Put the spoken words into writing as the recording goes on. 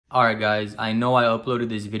Alright guys, I know I uploaded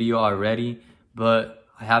this video already, but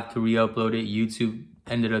I have to re-upload it. YouTube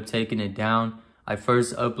ended up taking it down. I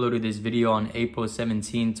first uploaded this video on April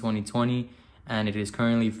 17, 2020, and it is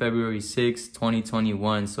currently February 6,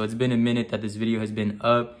 2021. So it's been a minute that this video has been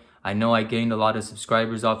up. I know I gained a lot of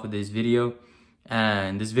subscribers off of this video,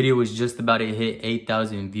 and this video was just about to hit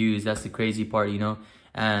 8,000 views. That's the crazy part, you know?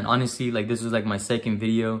 And honestly, like, this was like my second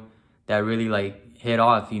video that really like hit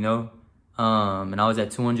off, you know? And I was at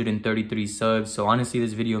 233 subs. So honestly,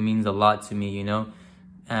 this video means a lot to me, you know?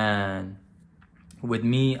 And with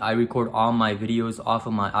me, I record all my videos off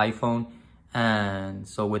of my iPhone. And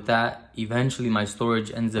so with that, eventually my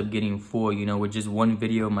storage ends up getting full, you know? With just one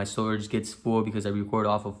video, my storage gets full because I record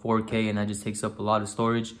off of 4K and that just takes up a lot of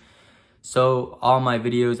storage. So all my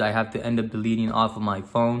videos, I have to end up deleting off of my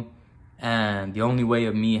phone. And the only way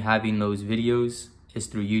of me having those videos is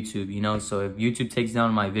through YouTube, you know? So if YouTube takes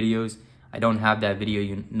down my videos, I don't have that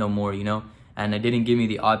video no more, you know? And it didn't give me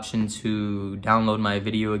the option to download my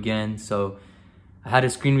video again. So I had to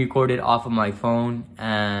screen record it off of my phone,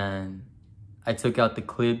 and I took out the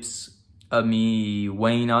clips of me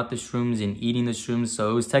weighing out the shrooms and eating the shrooms.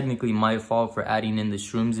 So it was technically my fault for adding in the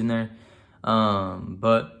shrooms in there.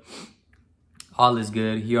 But all is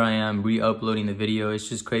good. Here I am re-uploading the video. It's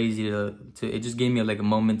just crazy it just gave me like a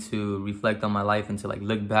moment to reflect on my life and to like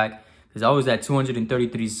look back. Because I was at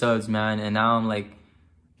 233 subs, man, and now I'm like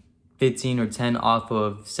 15 or 10 off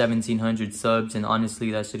of 1,700 subs. And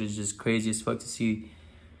honestly, that shit is just crazy as fuck to see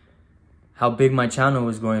how big my channel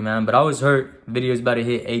was going, man. But I was hurt. The video's about to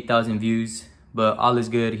hit 8,000 views. But all is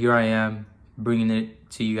good. Here I am bringing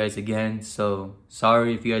it to you guys again. So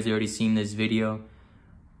sorry if you guys already seen this video.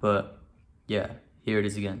 But yeah, here it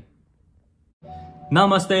is again.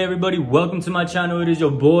 Namaste everybody, welcome to my channel. It is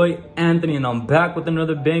your boy Anthony and I'm back with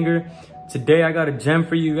another banger. Today I got a gem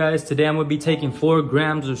for you guys. Today I'm gonna be taking 4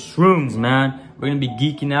 grams of shrooms, man. We're gonna be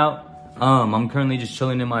geeking out. I'm currently just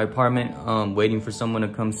chilling in my apartment, waiting for someone to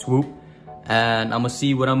come swoop. And I'm gonna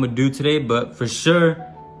see what I'm gonna do today, but for sure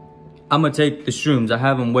I'm gonna take the shrooms. I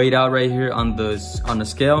have them weighed out right here on the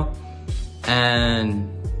scale. And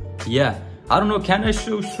yeah, I don't know, can I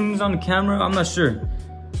show shrooms on the camera? I'm not sure,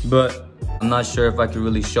 but I'm not sure if I could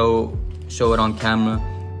really show it on camera,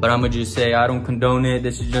 but I'm gonna just say I don't condone it.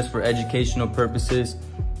 This is just for educational purposes.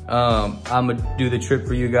 I'm gonna do the trip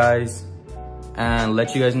for you guys and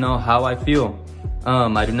let you guys know how I feel.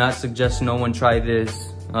 I do not suggest no one try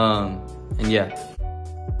this. And yeah.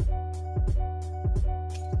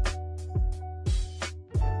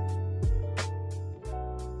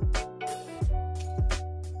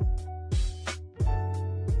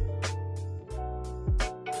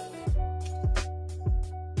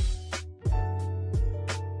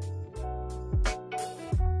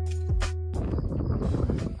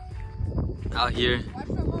 Out here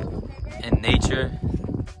in nature.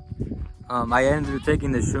 I ended up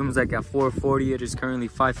taking the shrooms like at 4:40. It is currently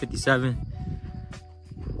 5:57.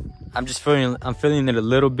 I'm feeling it a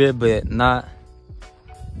little bit, but nothing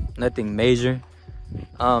major.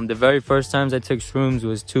 The very first times I took shrooms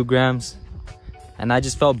was 2 grams, and I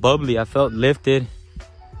just felt bubbly. I felt lifted.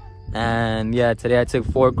 And yeah, today I took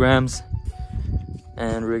 4 grams,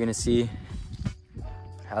 and we're gonna see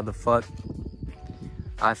how the fuck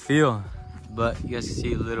I feel. But you guys can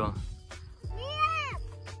see a little.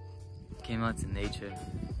 Came out to nature.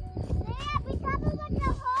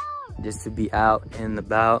 Just to be out and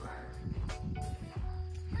about.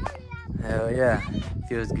 Hell yeah,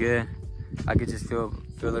 feels good. I could just feel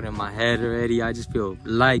it in my head already. I just feel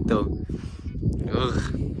light though. Ugh.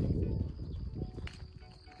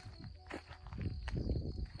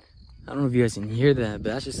 I don't know if you guys can hear that,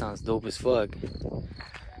 but that just sounds dope as fuck.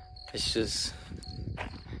 It's just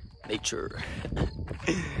nature.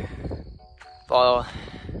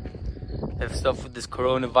 If stuff with this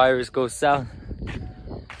coronavirus goes south,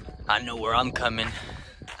 I know where I'm coming.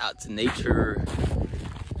 Out to nature.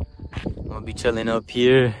 I'm gonna be chilling up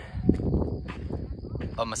here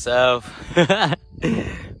by myself.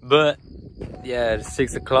 But yeah, it's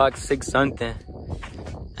 6 o'clock, 6 something,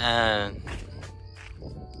 and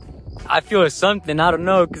I feel something. I don't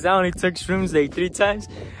know, because I only took shrooms like 3 times.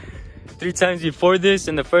 3 times before this,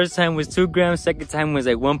 and the first time was 2 grams, second time was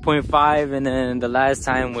like 1.5, and then the last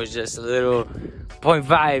time was just a little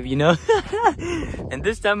 0.5, you know? And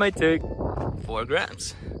this time I took 4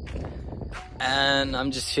 grams. And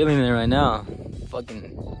I'm just chilling there right now.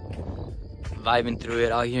 Fucking vibing through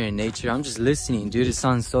it out here in nature. I'm just listening, dude. It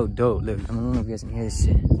sounds so dope. Look, I don't know if you guys can hear this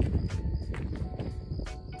shit.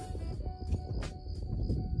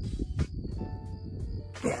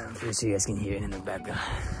 Yeah, I'm pretty sure you guys can hear it in the background.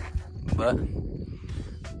 But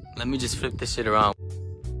let me just flip this shit around.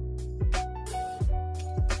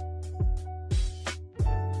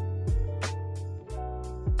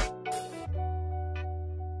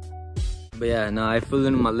 But yeah, no, I feel it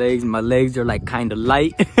in my legs. My legs are like kind of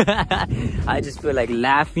light. I just feel like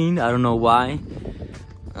laughing. I don't know why.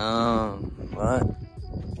 But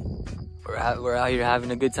we're out here having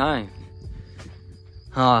a good time.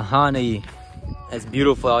 Honey, it's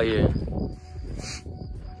beautiful out here.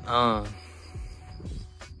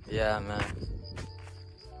 Yeah, man.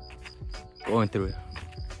 Going through it.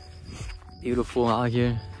 Beautiful out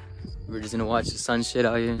here. We're just gonna watch the sunset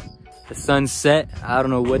out here. The sunset. I don't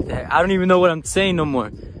know what the heck. I don't even know what I'm saying no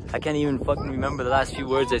more. I can't even fucking remember the last few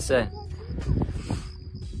words I said.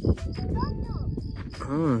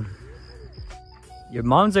 Your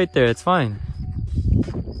mom's right there. It's fine.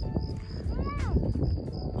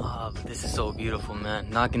 Oh, but this is so beautiful, man.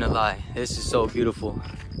 Not gonna lie. This is so beautiful.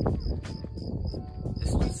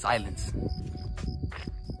 This is silence.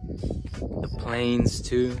 The plains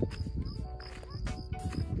too.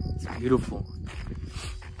 It's beautiful.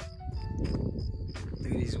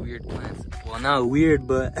 Look at these weird plants. Well, not weird,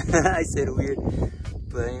 but I said weird.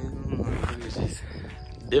 But it's just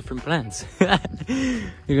different plants.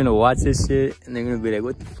 You're gonna watch this shit and they're gonna be like,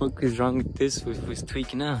 what the fuck is wrong with this? Who's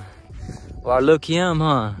tweaking out? Well, look,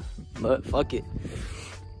 huh? But fuck it.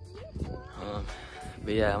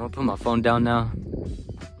 But yeah, I'm gonna put my phone down now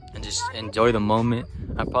and just enjoy the moment.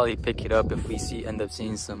 I'll probably pick it up if we end up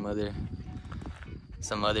seeing some other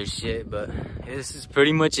shit, but yeah, this is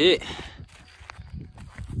pretty much it.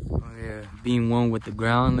 We're being one with the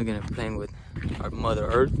ground, looking at playing with our Mother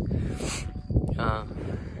Earth.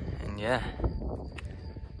 And yeah.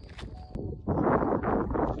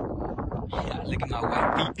 Yeah, look at my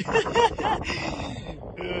white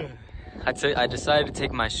feet. I decided to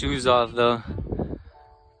take my shoes off though.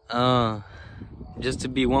 Just to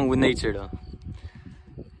be one with nature though.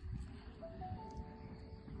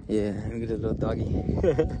 Yeah, look at the little doggy.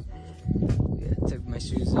 Yeah, I took my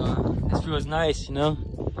shoes off. This feels nice, you know?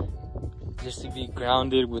 Just to be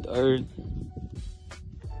grounded with earth.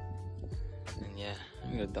 And yeah,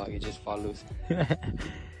 look at the doggy just follows.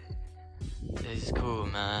 This is cool,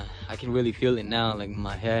 man. I can really feel it now, like in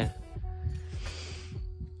my head.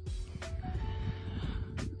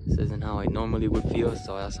 This isn't how I normally would feel,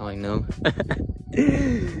 so that's how I know.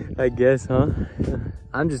 I guess, huh?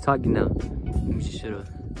 I'm just talking now. We should've.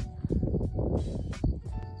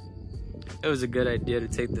 It was a good idea to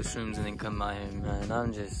take the shrooms and then come out here, man.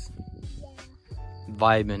 I'm just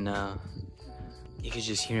vibing now. You can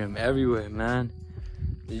just hear them everywhere, man.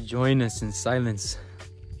 They join us in silence.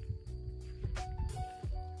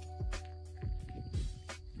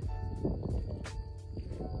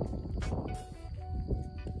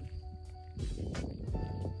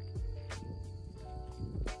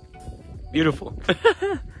 Beautiful.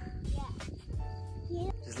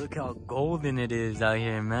 Just look how golden it is out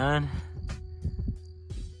here, man.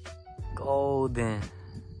 Golden.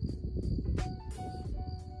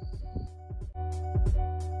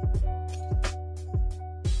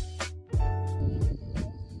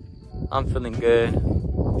 I'm feeling good.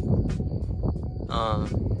 I'm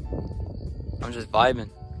just vibing.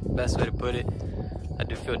 Best way to put it. I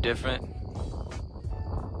do feel different.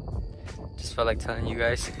 Just felt like telling you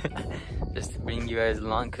guys, just to bring you guys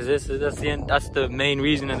along, cause that's the main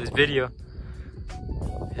reason of this video,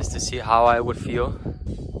 is to see how I would feel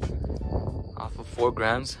off of 4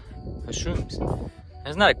 grams of shrooms. And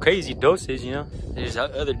it's not a crazy dosage, you know. There's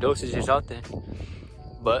other dosages out there,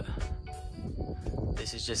 but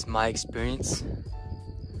this is just my experience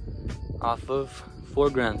off of 4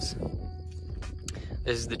 grams.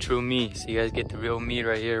 This is the true me, so you guys get the real me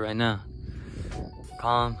right here, right now.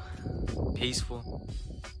 Calm, peaceful.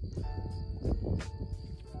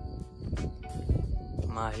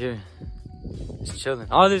 I'm out here, just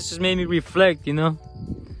chilling. All this just made me reflect, you know?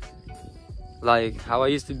 Like how I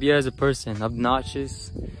used to be as a person,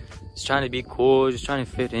 obnoxious, just trying to be cool, just trying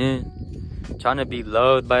to fit in, trying to be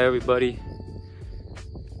loved by everybody.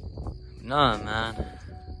 Nah, man.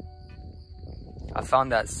 I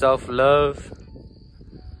found that self-love.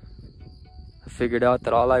 I figured out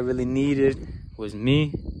that all I really needed was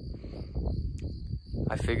me.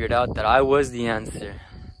 I figured out that I was the answer.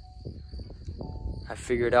 I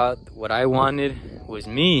figured out what I wanted was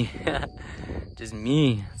me. Just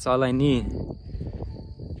me. That's all I need.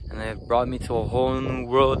 And it brought me to a whole new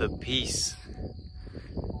world of peace.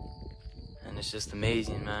 And it's just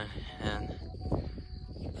amazing, man. And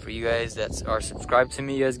for you guys that are subscribed to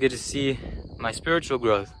me, you guys get to see my spiritual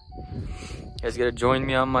growth. You guys get to join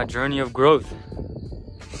me on my journey of growth.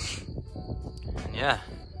 And yeah,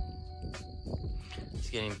 it's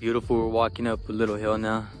getting beautiful. We're walking up a little hill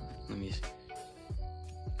now. Let me see.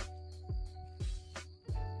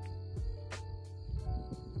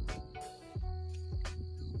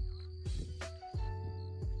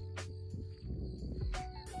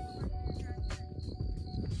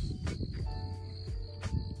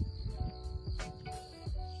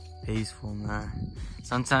 peaceful, man.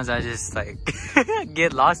 Sometimes I just like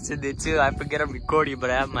get lost in it too. I forget I'm recording, but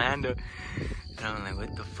I have my hand up and I'm like,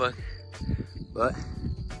 what the fuck? But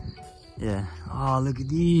yeah. Oh, look at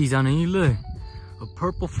these. I mean, look,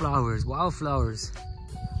 purple flowers, wildflowers.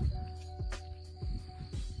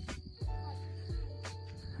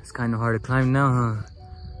 It's kind of hard to climb now, huh?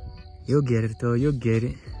 You'll get it though, you'll get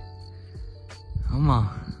it. Come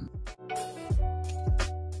on.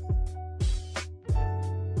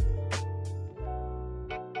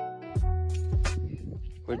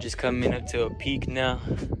 We're just coming up to a peak now.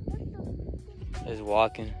 Just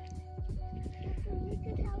walking.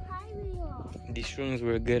 These shrooms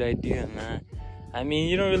were a good idea, man. I mean,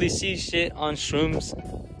 you don't really see shit on shrooms.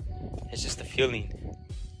 It's just a feeling,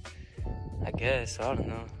 I guess. I don't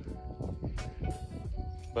know.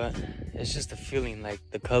 But it's just a feeling, like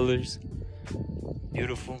the colors,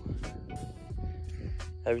 beautiful.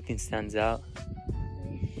 Everything stands out.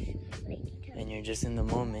 And you're just in the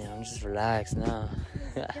moment. I'm just relaxed now.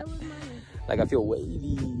 Like I feel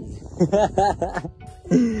wavy.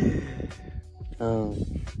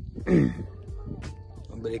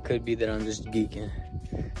 But it could be that I'm just geeking.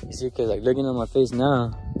 You see, cause like looking at my face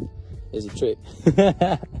now is a trip.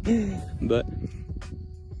 But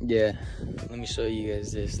yeah, let me show you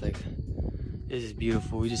guys this. Like, this is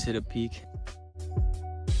beautiful. We just hit a peak.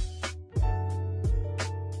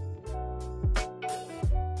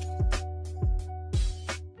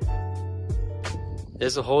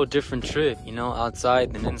 There's a whole different trip, you know,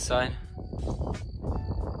 outside than inside.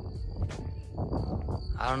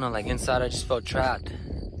 I don't know, like inside I just felt trapped.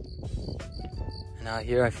 And out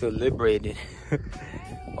here I feel liberated,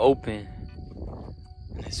 open,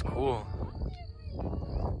 and it's cool.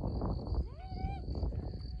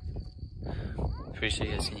 Pretty sure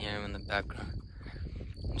you guys can hear him in the background.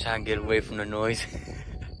 I'm trying to get away from the noise.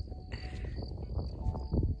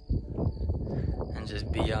 And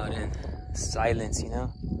just be out in silence, you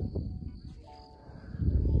know?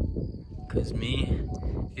 Cause me,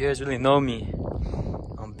 if you guys really know me,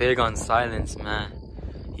 I'm big on silence, man.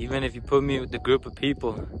 Even if you put me with a group of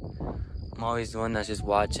people, I'm always the one that's just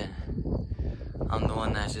watching. I'm the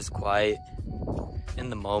one that's just quiet,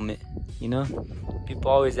 in the moment, you know?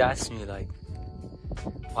 People always ask me like,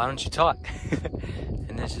 why don't you talk?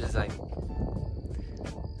 And it's just like,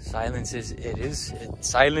 silence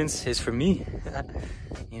is for me.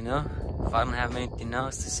 You know, if I don't have anything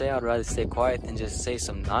else to say, I'd rather stay quiet than just say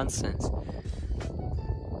some nonsense.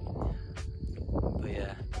 But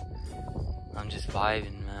yeah, I'm just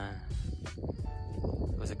vibing, man.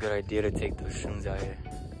 It was a good idea to take those shrooms out here.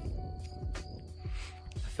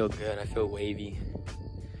 I feel good, I feel wavy,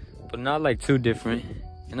 but not like too different,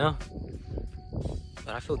 you know?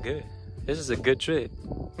 But I feel good. This is a good trip.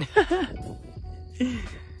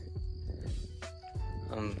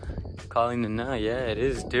 I'm calling it now. Yeah, it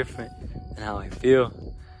is different than how I feel.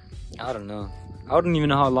 I don't know. I don't even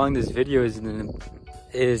know how long this video is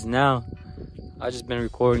now. I've just been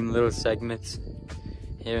recording little segments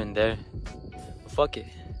here and there. But fuck it.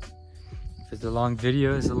 If it's a long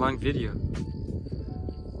video, it's a long video.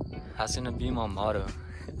 That's gonna be my motto.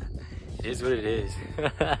 It is what it is.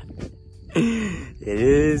 It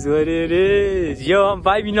is what it is. Yo, I'm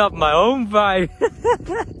vibing off my own vibe.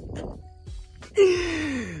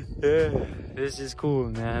 Yeah, this is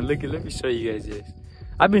cool, man. Let me show you guys this.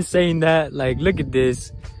 I've been saying that, like, look at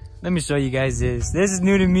this. Let me show you guys this. This is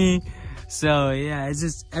new to me. So yeah, it's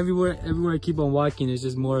just everywhere I keep on walking, it's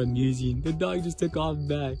just more amusing. The dog just took off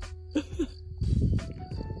back.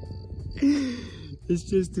 It's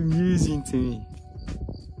just amusing to me.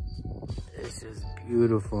 It's just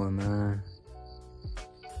beautiful, man.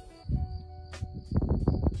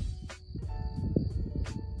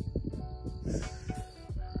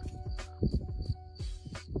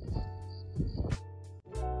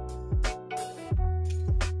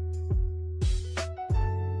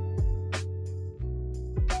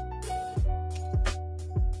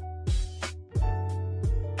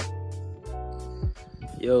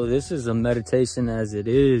 Yo, this is a meditation as it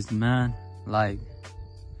is, man. Like,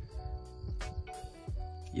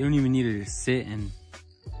 you don't even need to sit and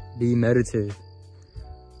be meditative.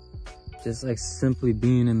 Just like simply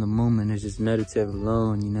being in the moment is just meditative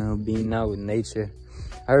alone, you know, being out with nature.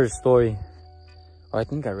 I heard a story, or I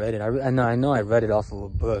think I read it. I know I read it off of a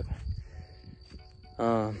book.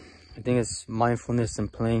 I think it's mindfulness in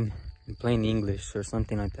plain English or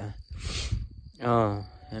something like that.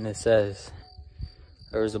 And it says,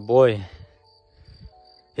 there was a boy.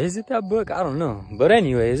 Is it that book? I don't know. But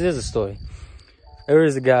anyways, it is a story. There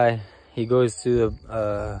is a guy. He goes to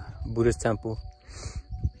a Buddhist temple.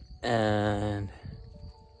 And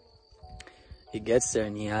he gets there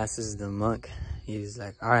and he asks the monk, he's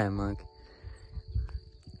like, all right, monk,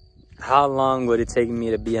 how long would it take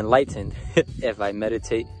me to be enlightened if I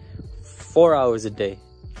meditate 4 hours a day?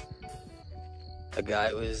 The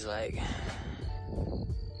guy was like,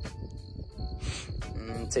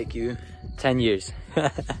 take you 10 years.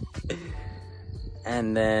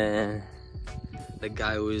 And then the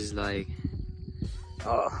guy was like,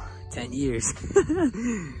 oh, 10 years.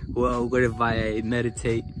 Well, what if I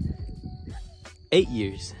meditate 8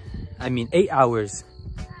 years? I mean 8 hours.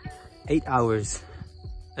 8 hours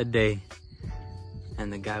a day.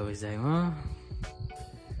 And the guy was like, well,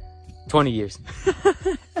 20 years.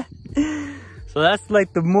 So that's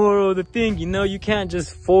like the moral of the thing, you know, you can't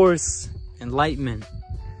just force enlightenment.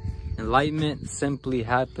 Enlightenment simply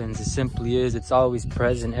happens. It simply is. It's always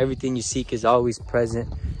present. Everything you seek is always present.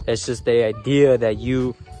 It's just the idea that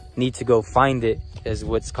you need to go find it is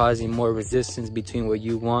what's causing more resistance between what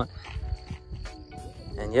you want.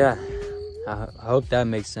 And yeah, I hope that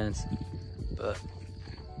makes sense. But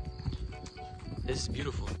this is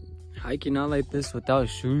beautiful. Hiking out like this without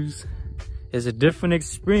shoes is a different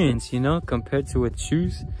experience, you know, compared to with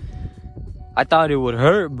shoes. I thought it would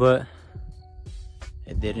hurt, but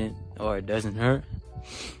it didn't, or it doesn't hurt.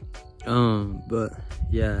 But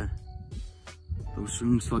yeah, those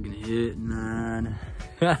shrooms fucking hit, man.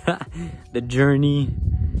 The journey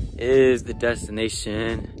is the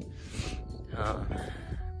destination.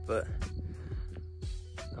 But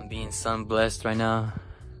I'm being sun blessed right now.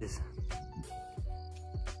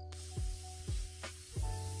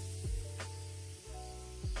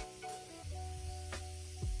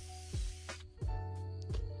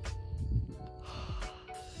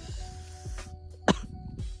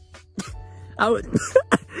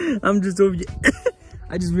 I'm just over here.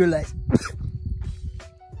 I just realized.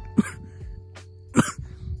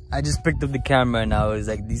 I just picked up the camera and I was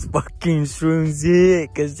like, these fucking shrooms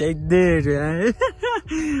hit, cause they did, right?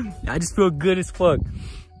 I just feel good as fuck.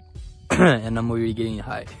 And I'm already getting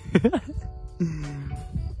high.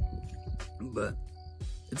 But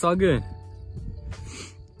it's all good.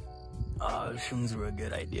 Oh, shrooms were a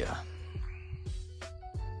good idea.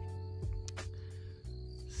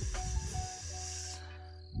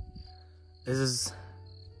 This is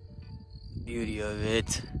the beauty of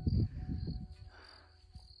it.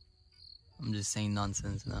 I'm just saying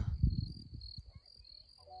nonsense now.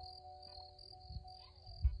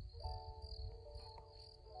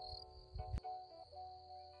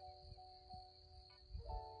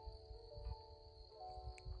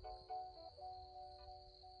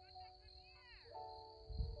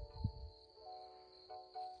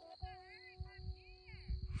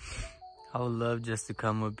 I would love just to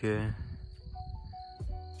come up here.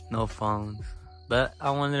 No phones. But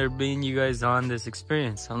I wanted to bring you guys on this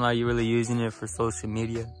experience. I'm not really using it for social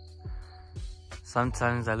media.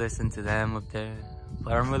 Sometimes I listen to them up there,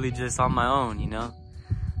 but I'm really just on my own, you know?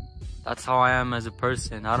 That's how I am as a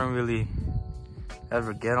person. I don't really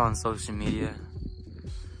ever get on social media.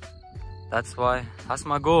 That's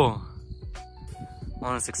my goal. I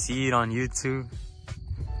want to succeed on YouTube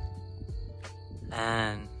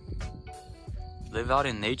and live out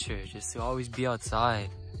in nature, just to always be outside.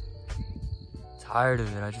 Tired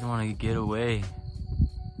of it. I just want to get away,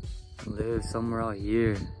 live somewhere out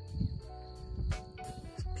here.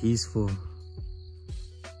 It's peaceful.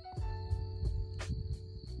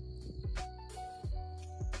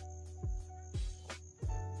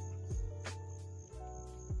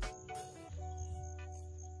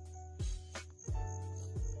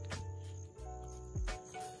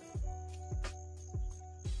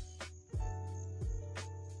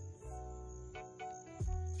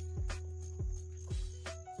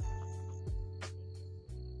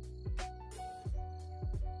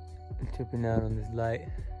 Tripping out on this light.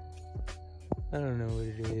 I don't know what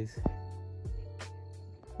it is.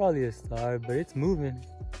 Probably a star, but it's moving.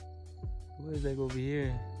 What is like over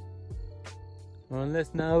here? Or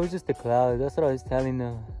unless, no, it was just a cloud. That's what I was telling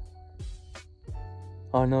them.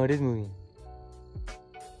 Oh no, it is moving.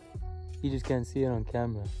 You just can't see it on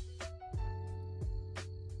camera.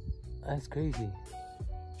 That's crazy.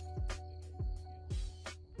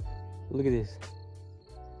 Look at this.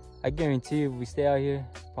 I guarantee if we stay out here,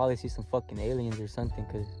 probably see some fucking aliens or something,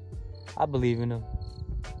 cause I believe in them.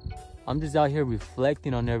 I'm just out here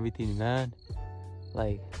reflecting on everything, man.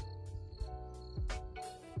 Like,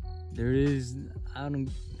 there is, I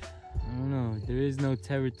don't know, there is no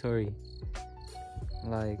territory.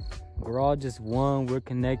 Like, we're all just one, we're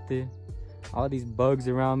connected. All these bugs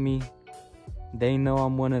around me, they know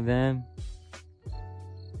I'm one of them,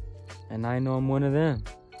 and I know I'm one of them.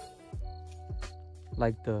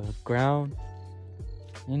 Like the ground,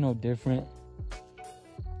 ain't no different.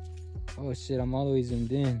 Oh shit, I'm all the way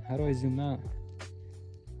zoomed in. How do I zoom out?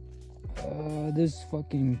 This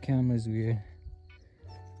fucking camera's weird.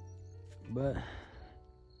 But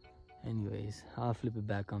anyways, I'll flip it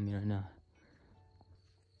back on me right now.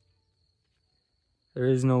 There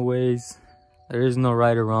is no ways. There is no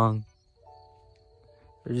right or wrong.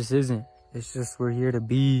 There just isn't. It's just we're here to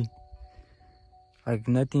be. Like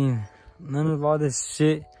nothing, none of all this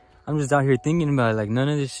shit. I'm just out here thinking about it. Like none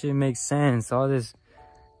of this shit makes sense. All this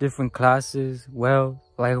different classes. Well,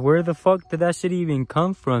 like where the fuck did that shit even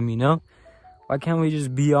come from, you know? Why can't we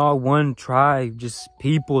just be all one tribe? Just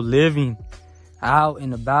people living out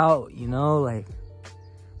and about, you know? Like,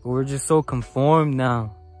 we're just so conformed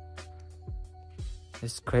now.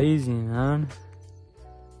 It's crazy, man.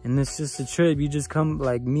 And it's just a trip. You just come,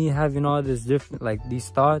 like me having all this different, like these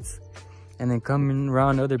thoughts, and then coming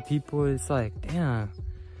around other people, it's like, damn.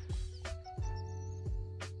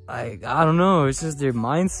 Like, I don't know, it's just their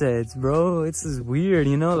mindsets, bro. It's just weird,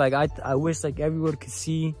 you know? Like, I wish like everyone could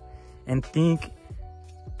see and think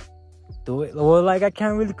the way, well, like I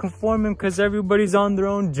can't really conform them because everybody's on their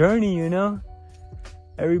own journey, you know?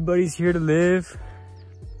 Everybody's here to live,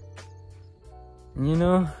 you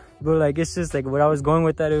know? But like, it's just like, what I was going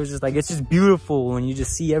with that, it was just like, it's just beautiful when you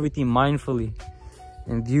just see everything mindfully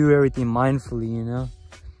and view everything mindfully, you know?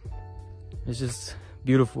 It's just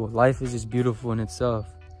beautiful. Life is just beautiful in itself.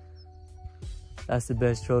 That's the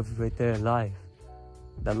best trophy right there, life.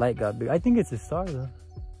 That light got big. I think it's a star though.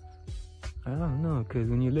 I don't know, because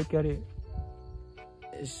when you look at it,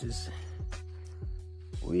 it's just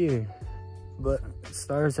weird. But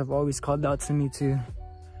stars have always called out to me too.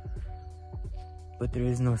 But there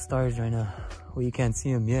is no stars right now. Well, you can't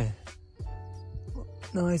see them yet.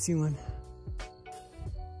 No, I see one.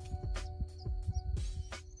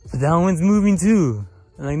 But that one's moving too.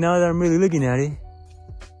 And like now that I'm really looking at it.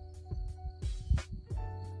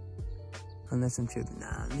 Unless I'm tripping.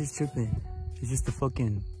 Nah, I'm just tripping. It's just the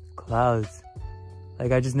fucking clouds.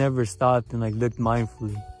 Like I just never stopped and like looked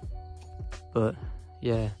mindfully. But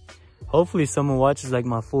yeah. Hopefully someone watches like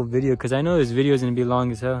my full video, because I know this video is gonna be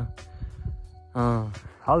long as hell.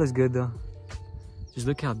 All is good though. Just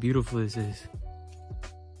look how beautiful this is.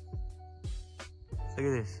 Look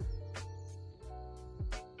at this.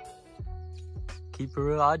 Keep it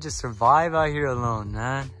real, I just survive out here alone,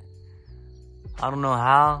 man. I don't know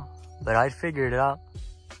how, but I figured it out.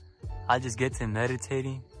 I just get to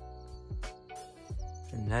meditating.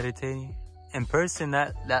 And meditating. In person,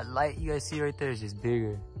 that light you guys see right there is just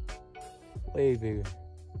bigger. Way bigger.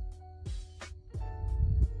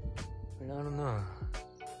 But I don't know.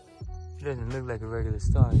 It doesn't look like a regular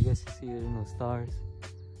star. I guess you see there's no stars.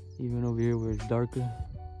 Even over here where it's darker.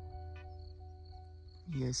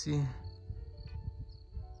 You guys see?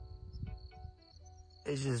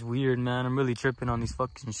 It's just weird, man. I'm really tripping on these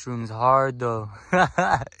fucking shrooms hard though.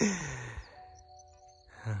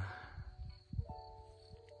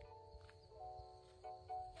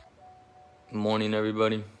 Good morning,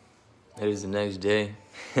 everybody. It is the next day.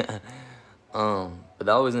 But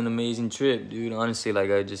that was an amazing trip, dude. Honestly, like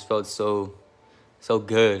I just felt so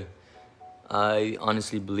good. I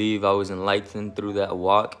honestly believe I was enlightened through that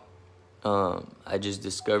walk. I just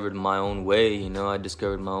discovered my own way, you know. I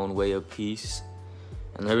discovered my own way of peace,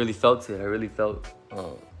 and I really felt it. I really felt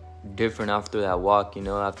different after that walk, you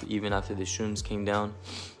know. Even after the shrooms came down,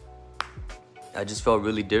 I just felt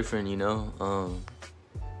really different, you know.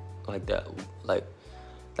 Like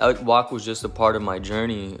that walk was just a part of my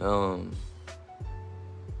journey,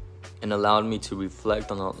 and allowed me to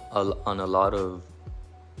reflect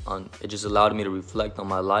it just allowed me to reflect on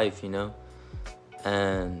my life, you know.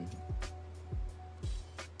 And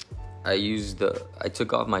I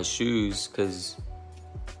took off my shoes because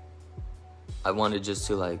I wanted just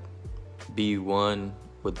to like be one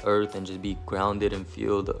with earth and just be grounded and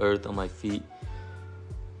feel the earth on my feet.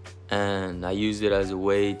 And I used it as a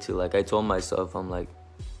way to, like, I told myself, I'm like,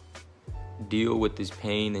 deal with this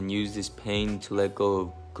pain and use this pain to let go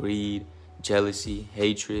of greed, jealousy,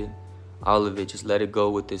 hatred, all of it. Just let it go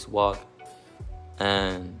with this walk.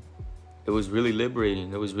 And it was really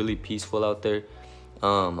liberating. It was really peaceful out there.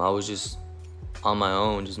 I was just on my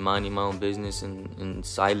own, just minding my own business in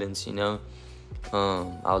silence, you know.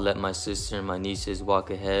 I'll let my sister and my nieces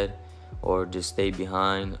walk ahead or just stay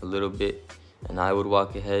behind a little bit. And I would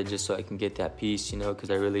walk ahead just so I can get that peace, you know,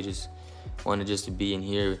 because I really just wanted just to be in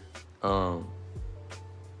here.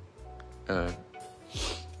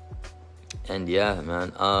 And yeah,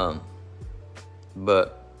 man.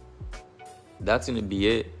 But that's gonna be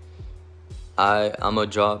it. I'm gonna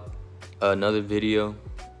drop another video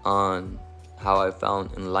on how I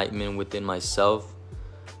found enlightenment within myself.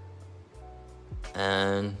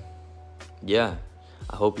 And yeah,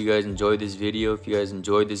 I hope you guys enjoyed this video. If you guys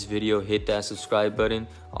enjoyed this video, hit that subscribe button.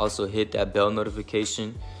 Also hit that bell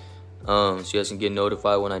notification, so you guys can get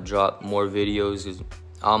notified when I drop more videos. 'Cause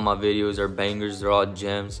all my videos are bangers. They're all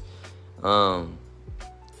gems. But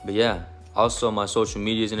yeah, also my social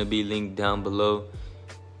media is gonna be linked down below.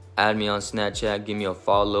 Add me on Snapchat, give me a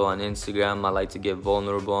follow on Instagram. I like to get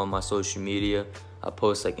vulnerable on my social media. I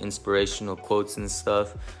post like inspirational quotes and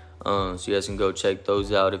stuff. So you guys can go check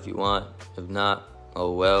those out if you want. If not,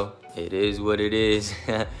 oh well, it is what it is.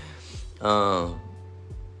 But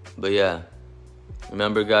yeah,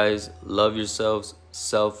 remember guys, love yourselves.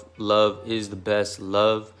 Self-love is the best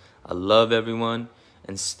love. I love everyone,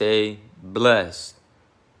 and stay blessed.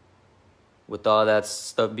 With all that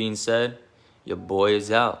stuff being said, your boy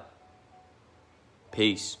is out.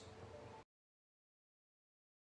 Peace.